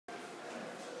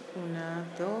Una,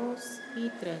 dos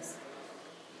y tres.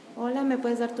 Hola, ¿me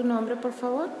puedes dar tu nombre, por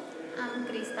favor?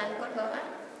 Cristal Cordova.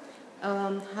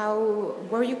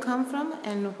 Where you come from,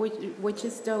 and which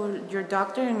is your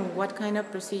doctor, and what kind of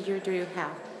procedure do you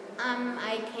have?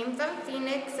 I came from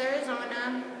Phoenix,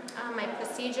 Arizona. My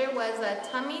procedure was a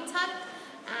tummy tuck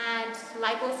and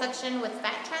liposuction with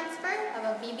fat transfer of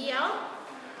a BBL.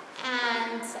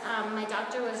 And my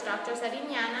doctor was Dr.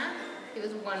 Sarinana. He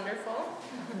was wonderful.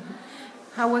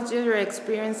 How was your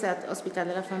experience at Hospital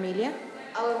de la Familia?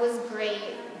 Oh, it was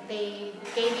great. They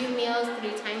gave you meals 3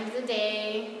 times a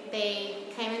day. They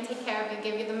came and take care of you,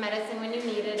 give you the medicine when you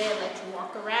needed it, let you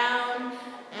walk around,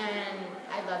 and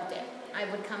I loved it. I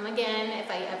would come again if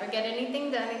I ever get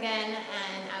anything done again,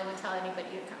 and I would tell anybody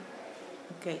to come.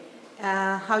 Okay.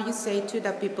 How you say to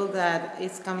the people that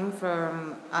is coming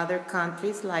from other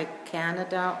countries like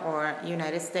Canada or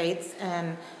United States,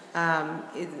 and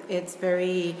it's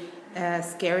very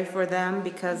scary for them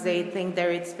because they think that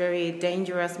it's very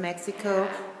dangerous, Mexico,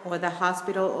 or the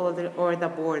hospital, or the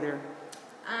border?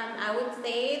 I would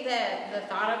say that the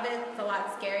thought of it's a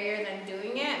lot scarier than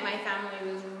doing it. My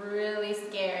family was really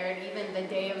scared, even the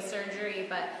day of surgery,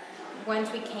 but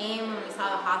once we came and we saw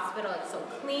the hospital, it's so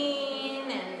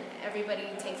clean and everybody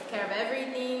takes care of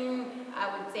everything.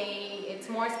 I would say it's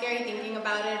more scary thinking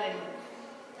about it, and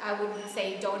I would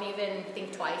say don't even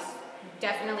think twice.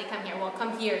 Definitely come here. Well,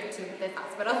 come here to this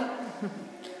hospital.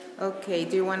 Okay,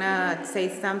 do you want to say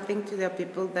something to the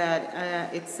people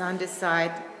that it's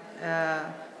undecided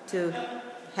to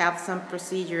have some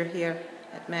procedure here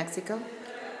at Mexico?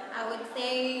 I would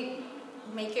say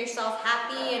make yourself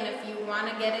happy, and if you want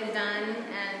to get it done,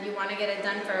 and you want to get it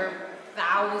done for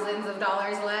thousands of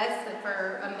dollars less,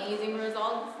 for amazing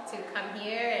results, to come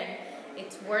here, and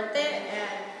it's worth it,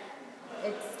 and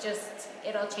it's just,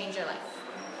 it'll change your life.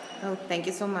 Oh, thank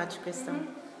you so much, Crystal.